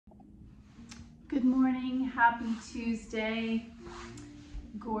Good morning, happy Tuesday,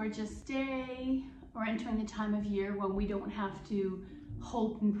 gorgeous day. We're entering the time of year when we don't have to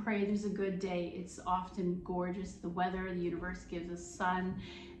hope and pray there's a good day. It's often gorgeous, the weather, the universe gives us sun,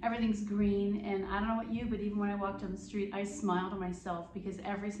 everything's green, and I don't know about you, but even when I walk down the street, I smile to myself because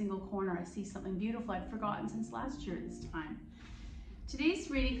every single corner I see something beautiful I'd forgotten since last year at this time. Today's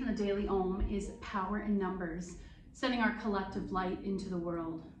reading from the Daily Om is Power in Numbers, sending our collective light into the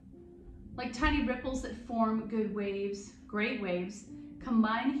world. Like tiny ripples that form good waves, great waves,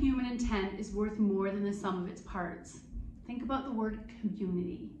 combined human intent is worth more than the sum of its parts. Think about the word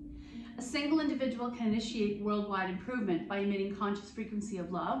community. A single individual can initiate worldwide improvement by emitting conscious frequency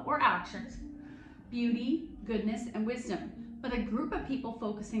of love or actions, beauty, goodness, and wisdom. But a group of people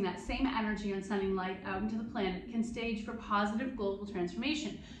focusing that same energy on sending light out into the planet can stage for positive global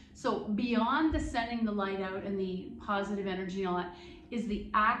transformation. So beyond the sending the light out and the positive energy and all that, is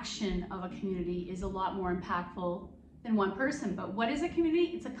the action of a community is a lot more impactful than one person. But what is a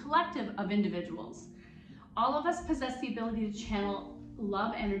community? It's a collective of individuals. All of us possess the ability to channel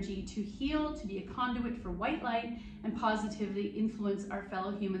love energy, to heal, to be a conduit for white light, and positively influence our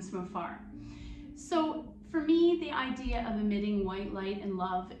fellow humans from afar. So for me, the idea of emitting white light and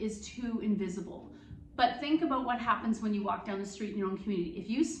love is too invisible. But think about what happens when you walk down the street in your own community. If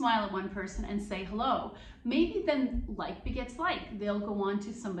you smile at one person and say hello, maybe then like begets like. They'll go on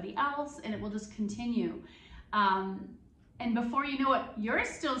to somebody else and it will just continue. And before you know it, you're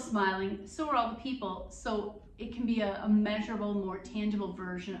still smiling, so are all the people. So it can be a measurable, more tangible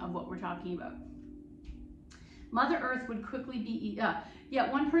version of what we're talking about. Mother Earth would quickly be,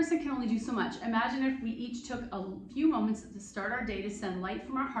 one person can only do so much. Imagine if we each took a few moments to start our day to send light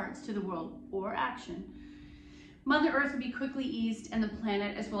from our hearts to the world, or action. Mother Earth would be quickly eased, and the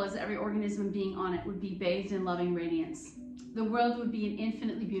planet, as well as every organism and being on it, would be bathed in loving radiance. The world would be an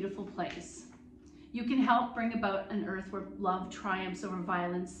infinitely beautiful place. You can help bring about an earth where love triumphs over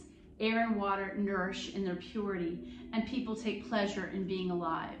violence, air and water nourish in their purity, and people take pleasure in being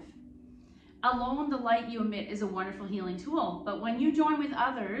alive. Alone, the light you emit is a wonderful healing tool, but when you join with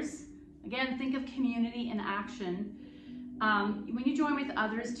others, again, think of community and action. When you join with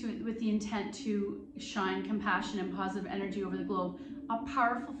others with the intent to shine compassion and positive energy over the globe, a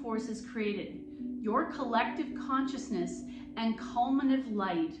powerful force is created. Your collective consciousness and cumulative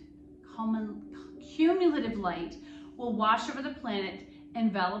light will wash over the planet,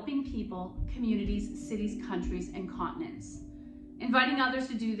 enveloping people, communities, cities, countries, and continents. Inviting others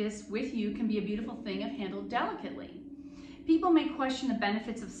to do this with you can be a beautiful thing if handled delicately. People may question the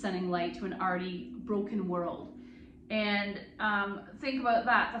benefits of sending light to an already broken world. And think about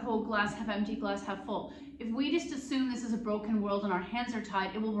that, the whole glass half empty, glass half full. If we just assume this is a broken world and our hands are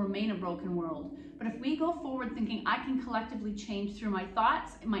tied, it will remain a broken world. But if we go forward thinking I can collectively change through my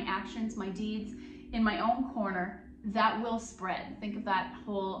thoughts, my actions, my deeds, in my own corner, that will spread. Think of that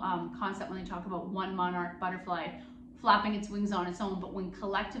whole concept when they talk about one monarch butterfly flapping its wings on its own, but when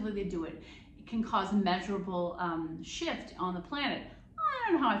collectively they do it, it can cause a measurable shift on the planet.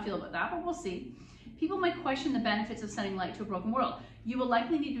 I don't know how I feel about that, but we'll see. People might question the benefits of sending light to a broken world. You will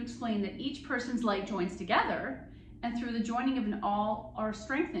likely need to explain that each person's light joins together, and through the joining of an all are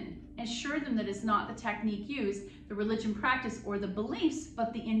strengthened. Assure them that it's not the technique used, the religion practice, or the beliefs,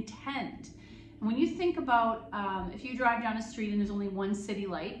 but the intent. And when you think about if you drive down a street and there's only one city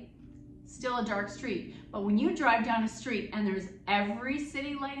light, still a dark street. But when you drive down a street and there's every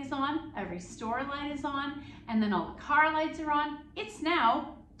city light is on, every store light is on, and then all the car lights are on, it's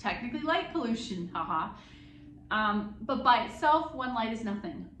now technically light pollution, haha. But by itself, one light is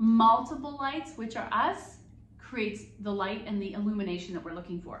nothing. Multiple lights, which are us, creates the light and the illumination that we're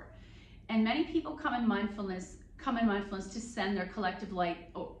looking for. And many people come in mindfulness to send their collective light.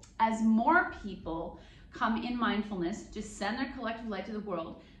 As more people come in mindfulness to send their collective light to the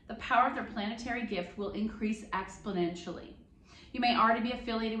world, the power of their planetary gift will increase exponentially. You may already be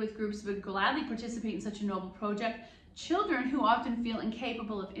affiliated with groups that would gladly participate in such a noble project. Children who often feel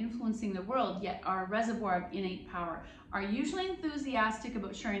incapable of influencing the world, yet are a reservoir of innate power, are usually enthusiastic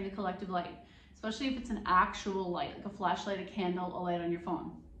about sharing the collective light, especially if it's an actual light, like a flashlight, a candle, a light on your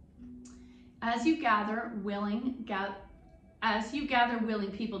phone. As you gather willing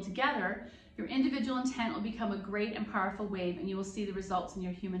people together, your individual intent will become a great and powerful wave, and you will see the results in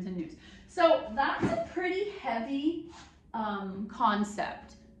your humans and news. So that's a pretty heavy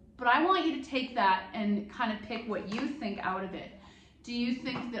concept, but I want you to take that and kind of pick what you think out of it. Do you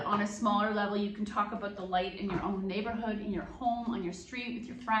think that on a smaller level you can talk about the light in your own neighborhood, in your home, on your street, with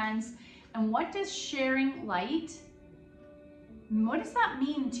your friends? And what does sharing light, what does that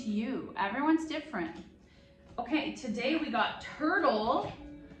mean to you? Everyone's different. Okay, today we got turtle,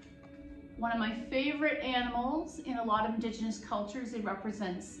 One of my favorite animals in a lot of indigenous cultures, it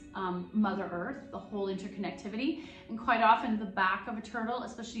represents Mother Earth, the whole interconnectivity. And quite often the back of a turtle,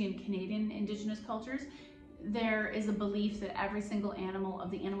 especially in Canadian indigenous cultures, there is a belief that every single animal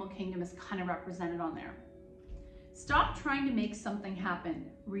of the animal kingdom is kind of represented on there. Stop trying to make something happen,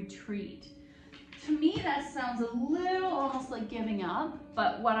 retreat. To me, that sounds a little almost like giving up,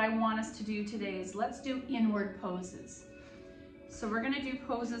 but what I want us to do today is let's do inward poses. So we're gonna do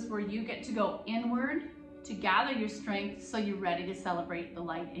poses where you get to go inward to gather your strength so you're ready to celebrate the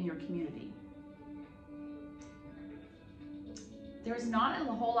light in your community. There's not a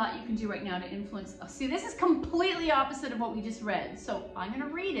whole lot you can do right now to influence. See, this is completely opposite of what we just read. So I'm gonna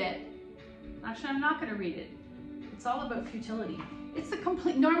read it. Actually, I'm not gonna read it. It's all about futility. It's the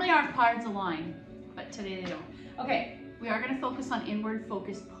complete, normally our cards align, but today they don't. Okay, we are gonna focus on inward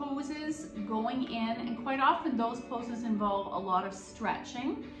focused poses, going in, and quite often those poses involve a lot of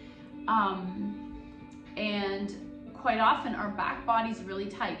stretching. And quite often our back body's really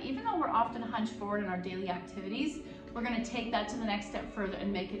tight. Even though we're often hunched forward in our daily activities, we're gonna take that to the next step further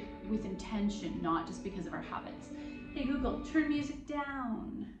and make it with intention, not just because of our habits. Hey Google, turn music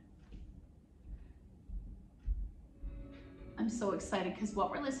down. I'm so excited because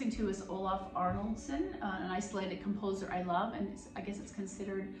what we're listening to is Olaf Arnaldsson, an Icelandic composer I love, and I guess it's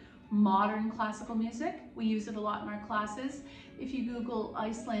considered modern classical music. We use it a lot in our classes. If you Google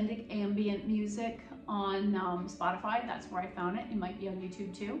Icelandic ambient music on Spotify, that's where I found it. It might be on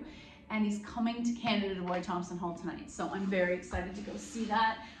YouTube too. And he's coming to Canada to Roy Thompson Hall tonight. So I'm very excited to go see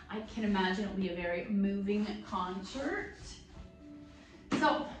that. I can imagine it'll be a very moving concert.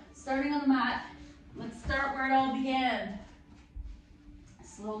 So starting on the mat, let's start where it all began.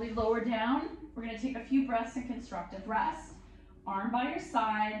 Slowly lower down. We're gonna take a few breaths in constructive rest. Arm by your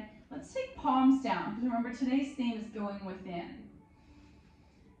side. Let's take palms down, because remember today's theme is going within.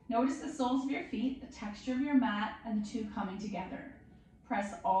 Notice the soles of your feet, the texture of your mat, and the two coming together.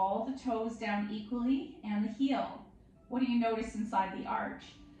 Press all the toes down equally and the heel. What do you notice inside the arch?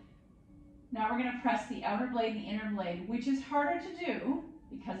 Now we're gonna press the outer blade and the inner blade, which is harder to do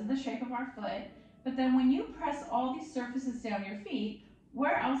because of the shape of our foot. But then when you press all these surfaces down your feet,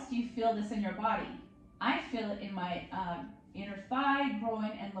 where else do you feel this in your body? I feel it in my inner thigh,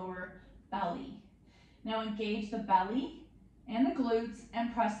 groin, and lower belly. Now engage the belly and the glutes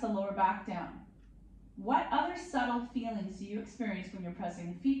and press the lower back down. What other subtle feelings do you experience when you're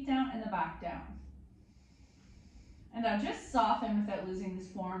pressing the feet down and the back down? And now just soften without losing this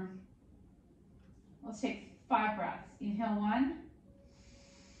form. Let's take 5 breaths. Inhale 1.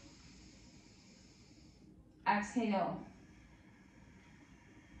 Exhale.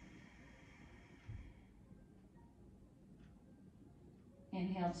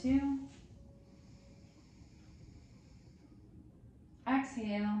 Inhale 2.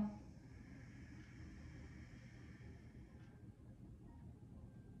 Exhale.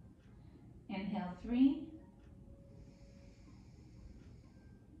 Inhale 3.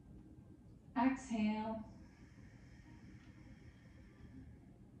 Exhale.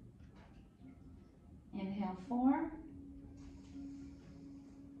 Inhale 4.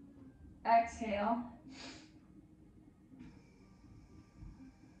 Exhale.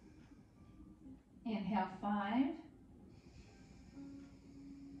 Inhale 5.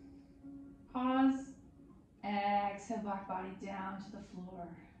 Pause. Exhale, back body down to the floor.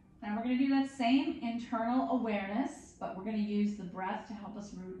 Now we're going to do that same internal awareness, but we're going to use the breath to help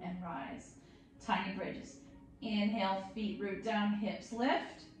us root and rise. Tiny bridges. Inhale, feet root down, hips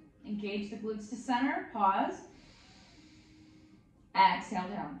lift. Engage the glutes to center. Pause. Exhale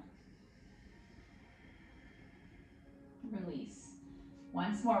down. Release.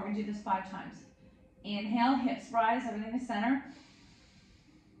 Once more, we're going to do this 5 times. Inhale, hips rise, everything to center.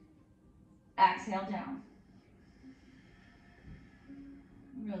 Exhale down.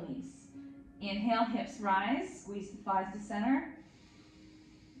 Release. Inhale, hips rise, squeeze the thighs to center.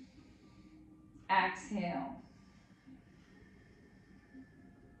 Exhale.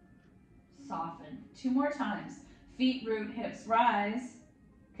 Soften. 2 more times. Feet root, hips rise.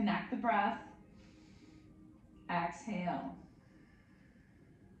 Connect the breath. Exhale.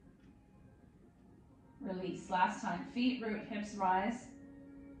 Release. Last time. Feet root, hips rise.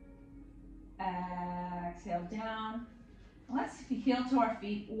 Exhale down. Let's heel to our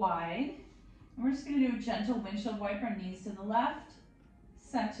feet wide. And we're just going to do a gentle windshield wiper, knees to the left,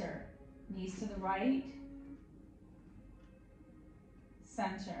 center, knees to the right,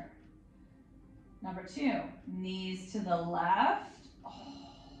 center. Number 2, knees to the left,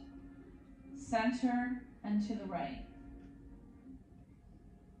 center, and to the right.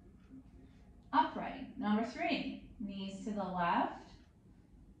 Upright. Number 3, knees to the left,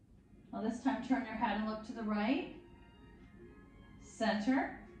 Now this time turn your head and look to the right.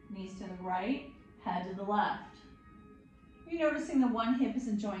 Center, knees to the right, head to the left. You're noticing the one hip is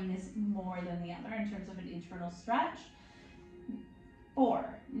enjoying this more than the other in terms of an internal stretch.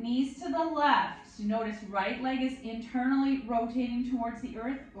 4, knees to the left. So notice right leg is internally rotating towards the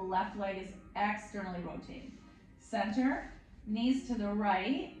earth, left leg is externally rotating. Center, knees to the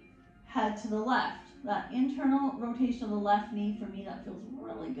right, head to the left. That internal rotation of the left knee, for me, that feels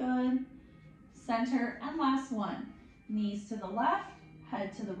really good. Center, and last one. Knees to the left,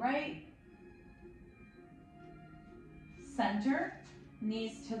 head to the right. Center,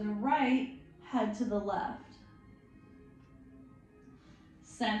 knees to the right, head to the left.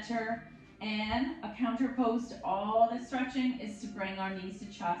 Center, and a counter pose to all the stretching is to bring our knees to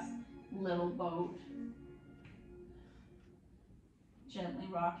chest, little boat. Gently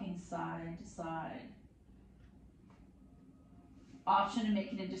rocking side to side. Option to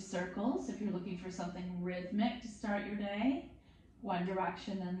make it into circles if you're looking for something rhythmic to start your day. One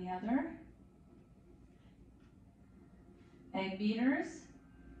direction then the other. Egg beaters.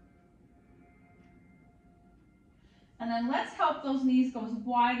 And then let's help those knees go as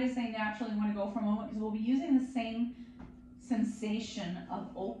wide as they naturally want to go for a moment, because we'll be using the same sensation of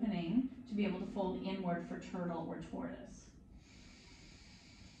opening to be able to fold inward for turtle or tortoise.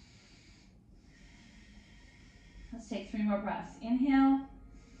 Let's take 3 more breaths. Inhale.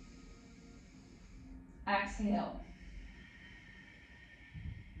 Exhale.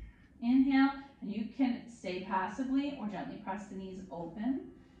 Inhale, and you can stay passively or gently press the knees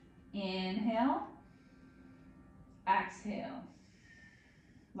open. Inhale. Exhale.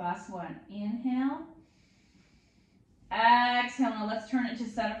 Last one. Inhale. Exhale. Now let's turn it to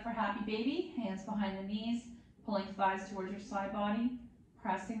set up for happy baby. Hands behind the knees, pulling thighs towards your side body,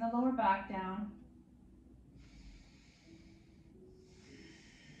 pressing the lower back down.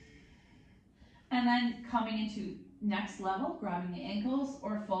 And then coming into next level, grabbing the ankles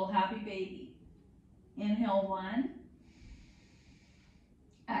or full happy baby. Inhale 1.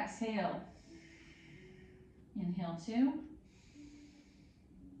 Exhale. Inhale 2.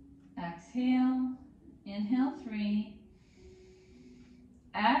 Exhale. Inhale 3.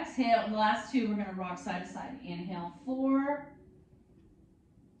 Exhale. The last 2, we're going to rock side to side. Inhale 4.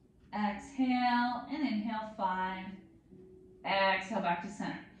 Exhale. And inhale 5. Exhale back to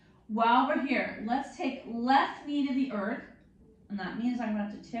center. While we're here, let's take left knee to the earth. And that means I'm going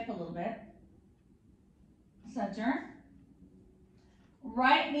to have to tip a little bit. Center.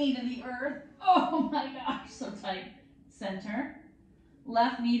 Right knee to the earth. Oh my gosh, so tight. Center.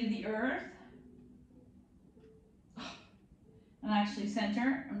 Left knee to the earth. And actually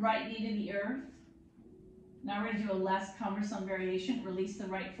center. And right knee to the earth. Now we're going to do a less cumbersome variation. Release the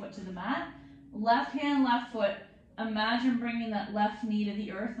right foot to the mat. Left hand, left foot. Imagine bringing that left knee to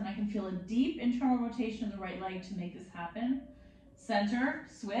the earth, and I can feel a deep internal rotation of the right leg to make this happen. Center,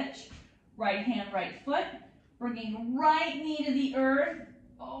 switch. Right hand, right foot. Bringing right knee to the earth.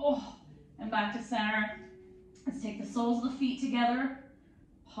 Oh, and back to center. Let's take the soles of the feet together.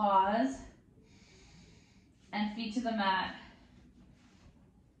 Pause. And feet to the mat.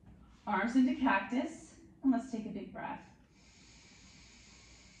 Arms into cactus. And let's take a big breath.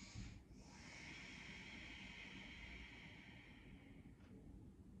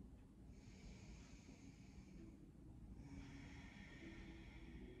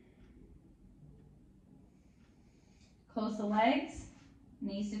 Close the legs,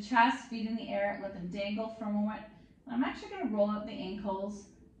 knees to chest, feet in the air, let them dangle for a moment. I'm actually going to roll up the ankles,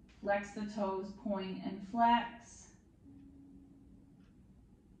 flex the toes, point and flex.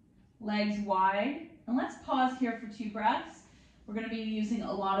 Legs wide. And let's pause here for 2 breaths. We're going to be using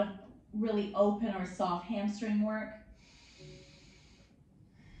a lot of really open or soft hamstring work.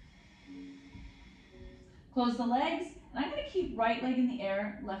 Close the legs, and I'm going to keep right leg in the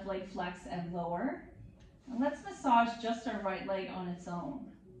air, left leg flex and lower. And let's massage just our right leg on its own.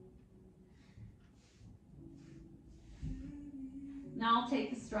 Now I'll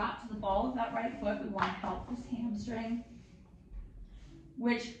take the strap to the ball of that right foot. We want to help this hamstring,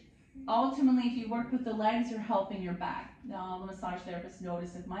 which ultimately, if you work with the legs, you're helping your back. Now the massage therapist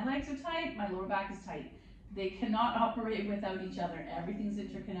notice if my legs are tight, my lower back is tight. They cannot operate without each other. Everything's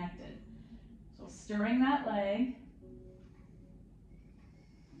interconnected. So stirring that leg.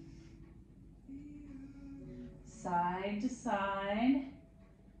 Side to side.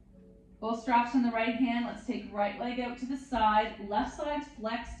 Both straps on the right hand. Let's take right leg out to the side. Left side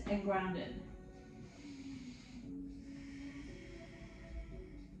flexed and grounded.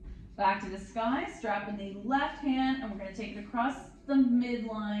 Back to the sky. Strap in the left hand, and we're going to take it across the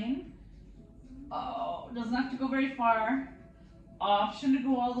midline. Oh, doesn't have to go very far. Option to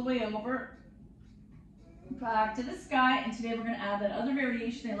go all the way over. Back to the sky, and today we're going to add that other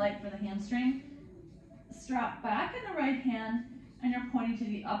variation I like for the hamstring. Strap back in the right hand, and you're pointing to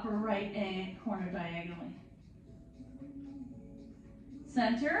the upper right corner diagonally.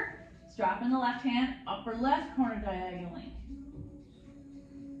 Center, strap in the left hand, upper left corner diagonally.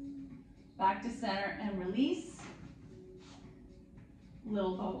 Back to center and release.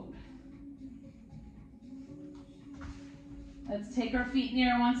 Little boat. Let's take our feet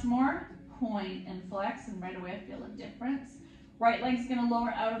near once more. Point and flex, and right away I feel a difference. Right leg's going to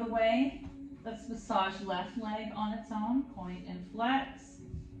lower out of the way. Let's massage left leg on its own. Point and flex.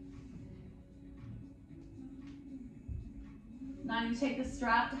 Now you take the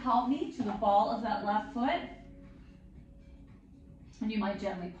strap to help me to the ball of that left foot. And you might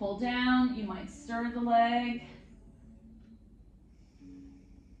gently pull down. You might stir the leg.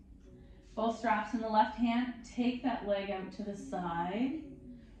 Both straps in the left hand. Take that leg out to the side.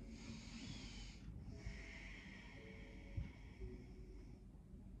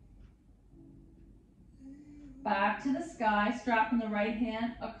 Back to the sky, strap in the right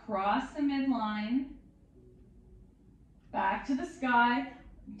hand across the midline. Back to the sky,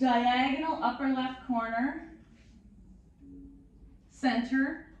 diagonal upper left corner.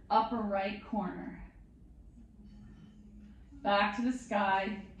 Center, upper right corner. Back to the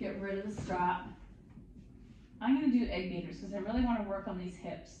sky, get rid of the strap. I'm going to do egg beaters because I really want to work on these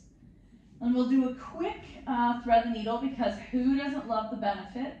hips. And we'll do a quick thread the needle because who doesn't love the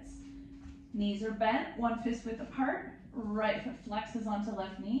benefits? Knees are bent, one fist width apart, right foot flexes onto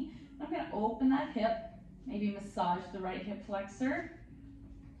left knee. I'm going to open that hip, maybe massage the right hip flexor.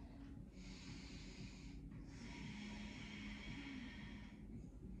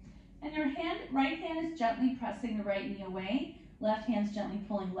 And your right hand is gently pressing the right knee away, left hand's gently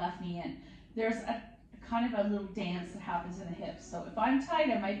pulling left knee in. There's a kind of a little dance that happens in the hips. So if I'm tight,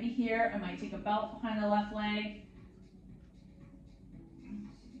 I might be here, I might take a belt behind the left leg.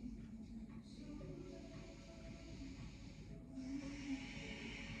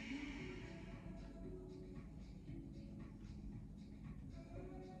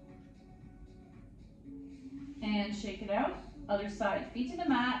 And shake it out. Other side, feet to the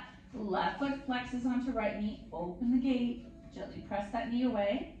mat. Left foot flexes onto right knee. Open the gate. Gently press that knee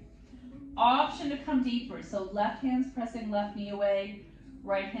away. Option to come deeper. So left hand's pressing left knee away.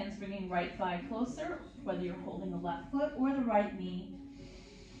 Right hand's bringing right thigh closer, whether you're holding the left foot or the right knee.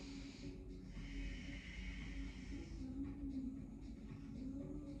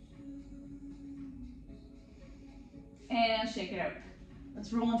 And shake it out.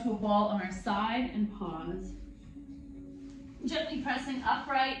 Let's roll into a ball on our side and pause. Gently pressing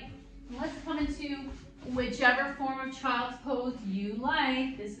upright. Let's come into whichever form of child's pose you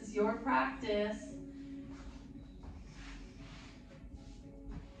like. This is your practice.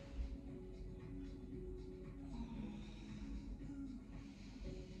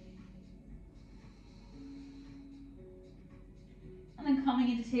 And then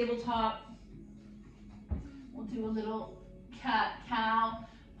coming into tabletop, we'll do a little cat-cow,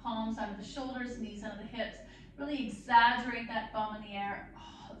 palms under the shoulders, knees under the hips. Really exaggerate that bum in the air.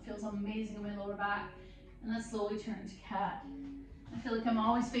 Oh, it feels amazing in my lower back. And then slowly turn into cat. I feel like I'm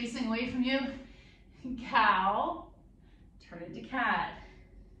always facing away from you. Cow, turn into cat.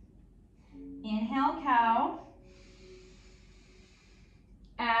 Inhale, cow.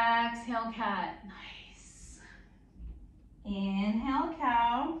 Exhale, cat. Nice. Inhale,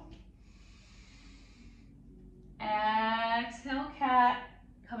 cow. Exhale, cat.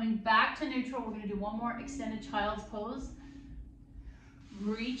 Coming back to neutral, we're going to do one more extended child's pose.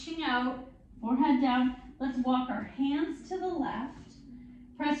 Reaching out, forehead down. Let's walk our hands to the left.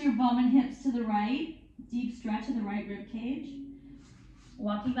 Press your bum and hips to the right. Deep stretch of the right rib cage.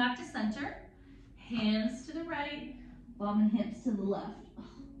 Walking back to center. Hands to the right. Bum and hips to the left.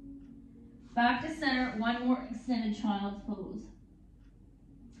 Back to center. One more extended child's pose.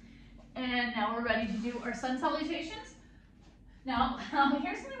 And now we're ready to do our sun salutations. Now,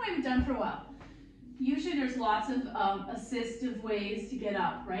 here's something we haven't done for a while. Usually there's lots of assistive ways to get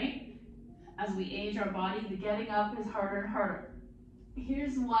up, right? As we age our body, the getting up is harder and harder.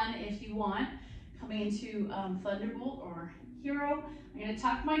 Here's one if you want. Coming into Thunderbolt or Hero, I'm going to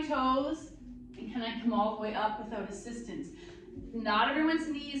tuck my toes and can I come all the way up without assistance. Not everyone's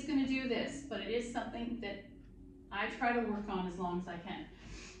knee is going to do this, but it is something that I try to work on as long as I can.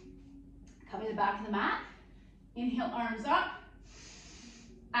 Coming to the back of the mat, inhale, arms up.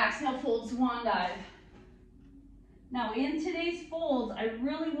 Exhale, fold swan dive. Now in today's folds, I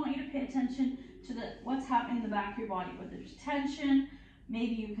really want you to pay attention to what's happening in the back of your body. Whether there's tension,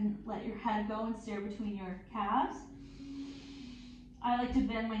 maybe you can let your head go and stare between your calves. I like to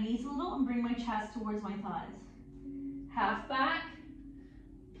bend my knees a little and bring my chest towards my thighs. Half back,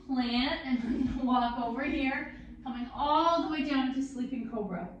 plant, and walk over here, coming all the way down into sleeping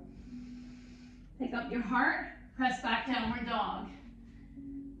cobra. Pick up your heart, press back downward dog.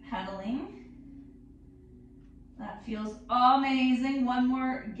 Pedaling. That feels amazing. One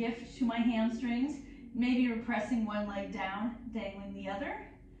more gift to my hamstrings. Maybe you're pressing one leg down, dangling the other,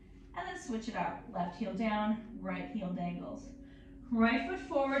 and then switch it out. Left heel down, right heel dangles. Right foot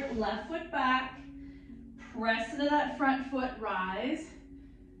forward, left foot back. Press into that front foot, rise.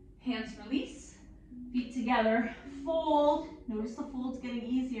 Hands release, feet together, fold. Notice the fold's getting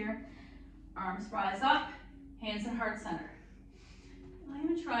easier. Arms rise up, hands at heart center. I'm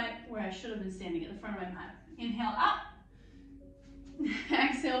gonna try it where I should have been standing at the front of my mat. Inhale up,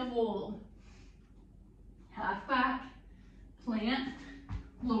 exhale fold. Half back, plant,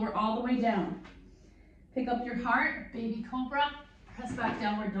 lower all the way down. Pick up your heart, baby cobra, press back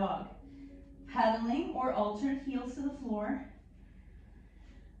downward dog. Pedaling or alternate heels to the floor.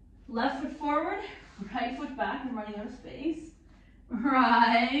 Left foot forward, right foot back. I'm running out of space.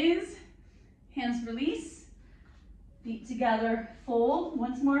 Rise, hands release, feet together, fold.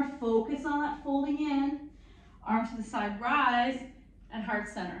 Once more, focus on that folding in. Arms to the side, rise, and heart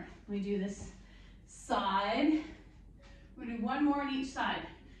center. We do this side. We're gonna do one more on each side.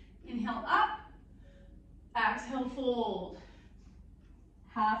 Inhale up, exhale fold.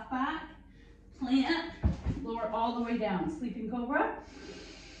 Half back, plant, lower all the way down. Sleeping cobra.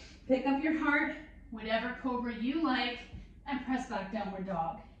 Pick up your heart, whatever cobra you like, and press back downward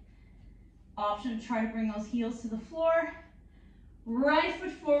dog. Option to try to bring those heels to the floor. Right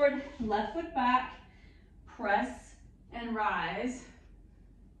foot forward, left foot back. Press and rise.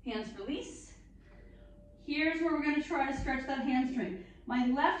 Hands release. Here's where we're going to try to stretch that hamstring. My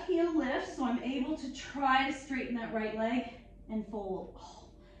left heel lifts, so I'm able to try to straighten that right leg and fold.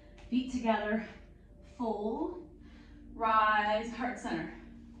 Feet together, fold, rise, heart center.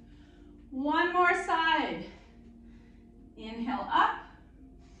 One more side. Inhale up,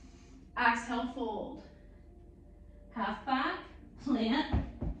 exhale fold. Half back, plant,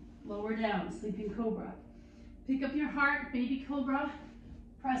 lower down, sleeping cobra. Pick up your heart, baby cobra,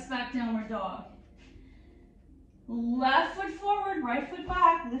 press back downward dog. Left foot forward, right foot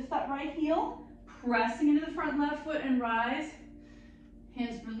back, lift that right heel, pressing into the front left foot and rise.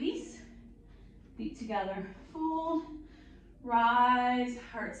 Hands release, feet together, fold, rise,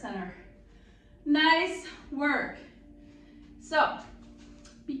 heart center. Nice work. So,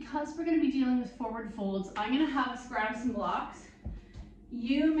 because we're going to be dealing with forward folds, I'm going to have us grab some blocks.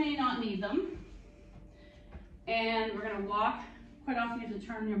 You may not need them. And we're going to walk. Quite often you have to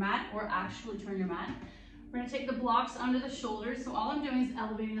turn your mat or actually turn your mat. We're going to take the blocks under the shoulders. So all I'm doing is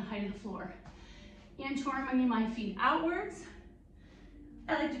elevating the height of the floor. Inchworming my feet outwards.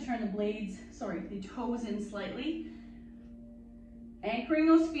 I like to turn the toes in slightly. Anchoring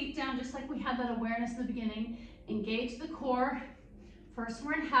those feet down just like we had that awareness at the beginning. Engage the core. First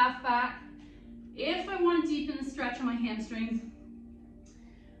we're in half back. If I want to deepen the stretch on my hamstrings,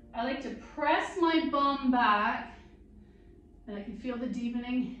 I like to press my bum back and I can feel the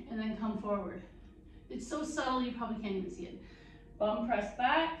deepening and then come forward. It's so subtle you probably can't even see it. Bum press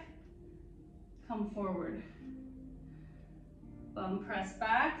back, come forward. Bum press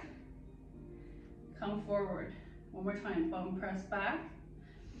back, come forward. One more time, bum press back.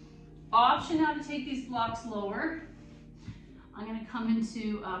 Option now to take these blocks lower. I'm going to come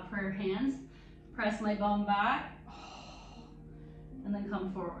into prayer hands, press my bum back, and then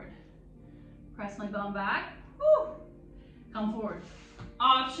come forward. Press my bum back, come forward.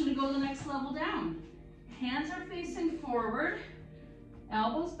 Option to go the next level down. Hands are facing forward,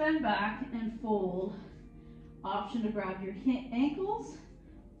 elbows bend back and fold. Option to grab your ankles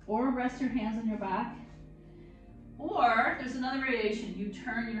or rest your hands on your back. Or there's another variation. You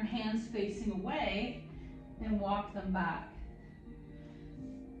turn your hands facing away and walk them back.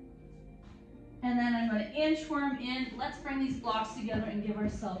 And then I'm going to inchworm in. Let's bring these blocks together and give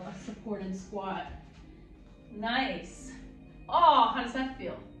ourselves a supported squat. Nice. Oh, how does that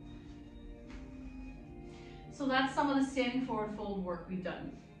feel? So that's some of the standing forward fold work we've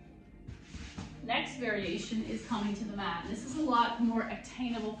done. Next variation is coming to the mat. This is a lot more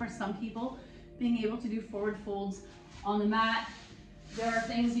attainable for some people, being able to do forward folds on the mat. There are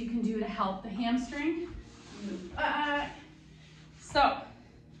things you can do to help the hamstring. Move back. So,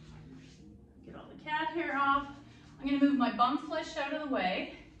 get all the cat hair off. I'm going to move my bum flesh out of the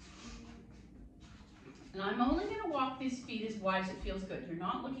way. And I'm only going to walk these feet as wide as it feels good. You're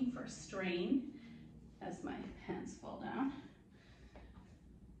not looking for a strain as my hands fall down.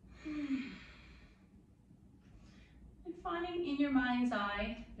 And finding in your mind's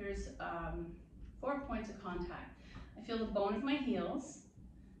eye, there's 4 points of contact. I feel the bone of my heels,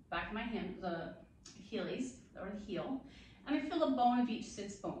 back of my hand, the Achilles, or the heel, and I feel the bone of each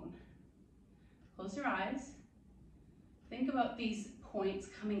sits bone. Close your eyes. Think about these points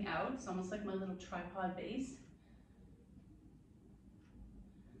coming out. It's almost like my little tripod base.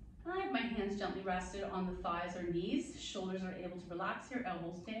 And I have my hands gently rested on the thighs or knees. Shoulders are able to relax here,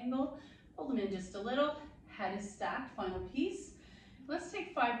 elbows dangle. Hold them in just a little. Head is stacked, final piece. Let's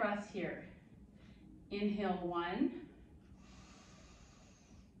take 5 breaths here. Inhale 1.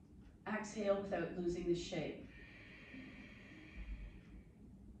 Exhale without losing the shape.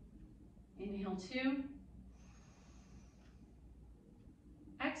 Inhale 2.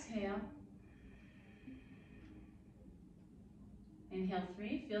 Exhale. Inhale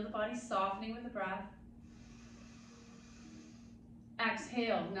 3. Feel the body softening with the breath.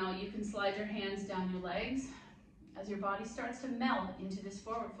 Exhale. Now you can slide your hands down your legs as your body starts to melt into this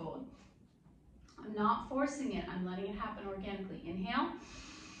forward fold. I'm not forcing it. I'm letting it happen organically. Inhale.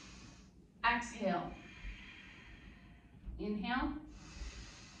 Exhale. Inhale.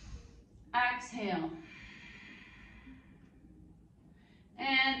 Exhale.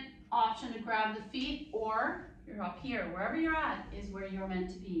 And option to grab the feet, or you're up here. Wherever you're at is where you're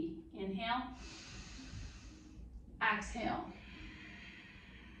meant to be. Inhale. Exhale.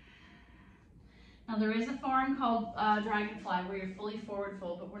 Now there is a form called dragonfly where you're fully forward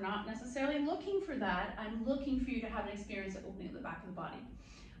fold, but we're not necessarily looking for that. I'm looking for you to have an experience of opening up the back of the body.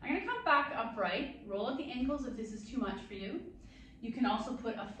 I'm going to come back upright, roll up the ankles if this is too much for you. You can also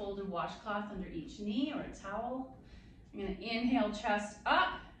put a folded washcloth under each knee or a towel. I'm going to inhale, chest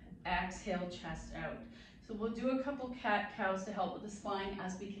up, exhale, chest out. So we'll do a couple cat-cows to help with the spine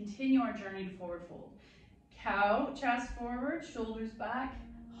as we continue our journey to forward fold. Cow, chest forward, shoulders back,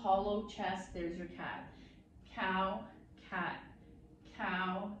 hollow chest, there's your cat. Cow, cat,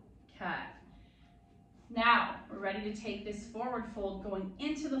 cow, cat. Now, we're ready to take this forward fold going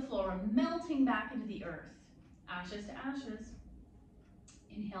into the floor, melting back into the earth. Ashes to ashes.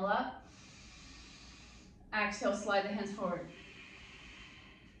 Inhale up. Exhale, slide the hands forward.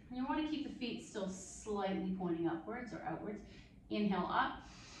 And you want to keep the feet still slightly pointing upwards or outwards. Inhale up.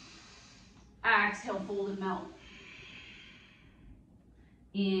 Exhale, fold and melt.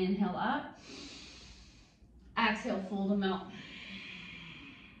 Inhale up. Exhale, fold and melt.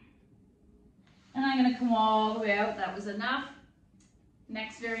 And I'm going to come all the way out. That was enough.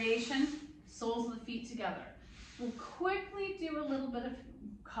 Next variation, soles of the feet together. We'll quickly do a little bit of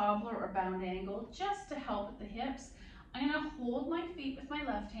cobbler or bound angle just to help with the hips. I'm going to hold my feet with my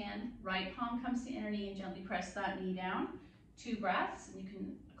left hand. Right palm comes to inner knee and gently press that knee down. 2 breaths. And you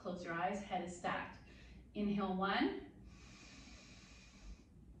can close your eyes. Head is stacked. Inhale 1.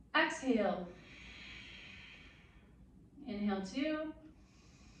 Exhale. Inhale 2.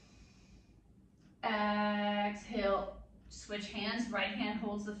 Exhale. Switch hands. Right hand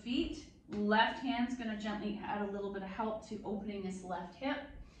holds the feet. Left hand's going to gently add a little bit of help to opening this left hip.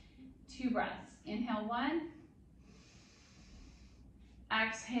 2 breaths. Inhale 1.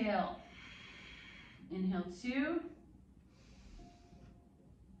 Exhale. Inhale 2.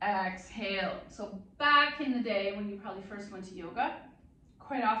 Exhale. So back in the day when you probably first went to yoga,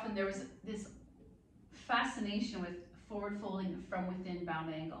 quite often there was this fascination with forward folding from within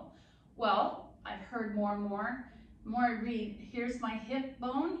bound angle. Well, I've heard more and more. The more I read, here's my hip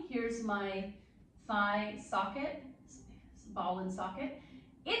bone, here's my thigh socket, ball and socket.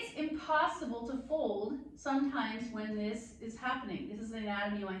 It's impossible to fold sometimes when this is happening. This is the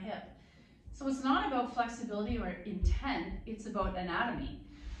anatomy of my hip. So it's not about flexibility or intent, it's about anatomy.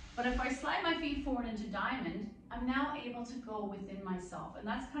 But if I slide my feet forward into diamond, I'm now able to go within myself. And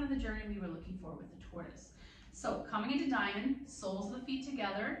that's kind of the journey we were looking for with the tortoise. So coming into diamond, soles of the feet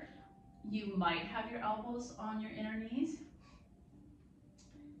together. You might have your elbows on your inner knees.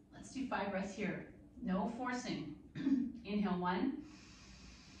 Let's do 5 breaths here. No forcing. Inhale 1.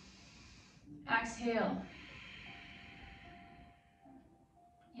 Exhale.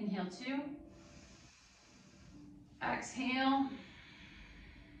 Inhale 2. Exhale.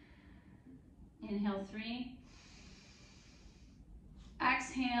 Inhale 3.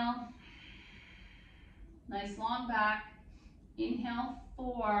 Exhale. Nice long back. Inhale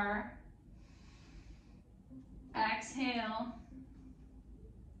 4. Exhale.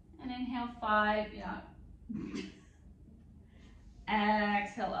 And inhale 5. Yeah.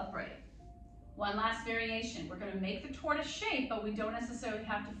 Exhale upright. One last variation. We're going to make the tortoise shape, but we don't necessarily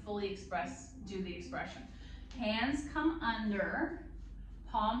have to fully do the expression. Hands come under,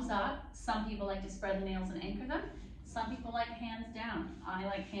 palms up. Some people like to spread the nails and anchor them. Some people like hands down. I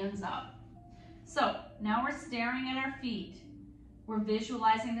like hands up. So now we're staring at our feet. We're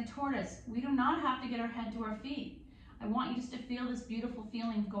visualizing the tortoise. We do not have to get our head to our feet. I want you just to feel this beautiful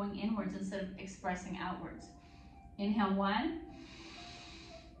feeling of going inwards instead of expressing outwards. Inhale 1.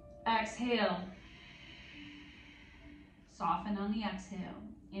 Exhale. Soften on the exhale.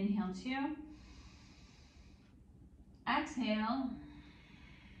 Inhale 2. Exhale.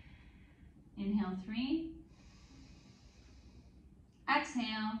 Inhale 3.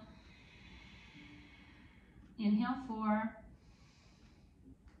 Exhale. Inhale 4.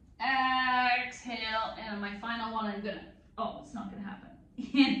 Exhale. And on my final one, I'm gonna, it's not gonna happen.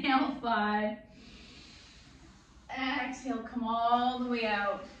 Inhale 5. Exhale, come all the way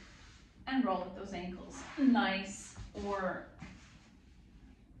out and roll with those ankles. Nice work.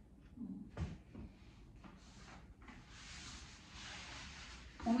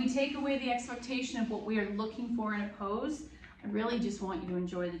 When we take away the expectation of what we are looking for in a pose, I really just want you to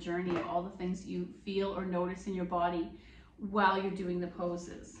enjoy the journey of all the things you feel or notice in your body while you're doing the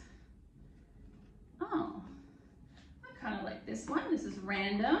poses. Oh, I kind of like this one. This is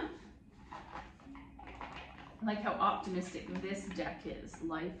random. I like how optimistic this deck is.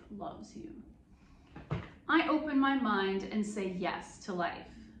 Life loves you. I open my mind and say yes to life.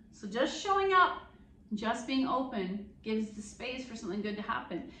 So just showing up, just being open gives the space for something good to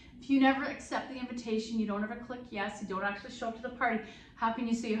happen. If you never accept the invitation, you don't ever click yes, you don't actually show up to the party, how can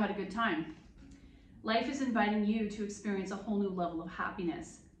you say you had a good time? Life is inviting you to experience a whole new level of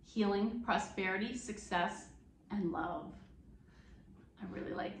happiness, healing, prosperity, success, and love. I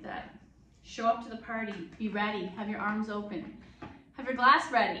really like that. Show up to the party, be ready, have your arms open, have your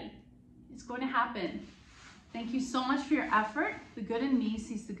glass ready. It's going to happen. Thank you so much for your effort. The good in me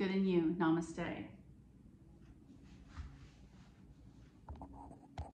sees the good in you. Namaste.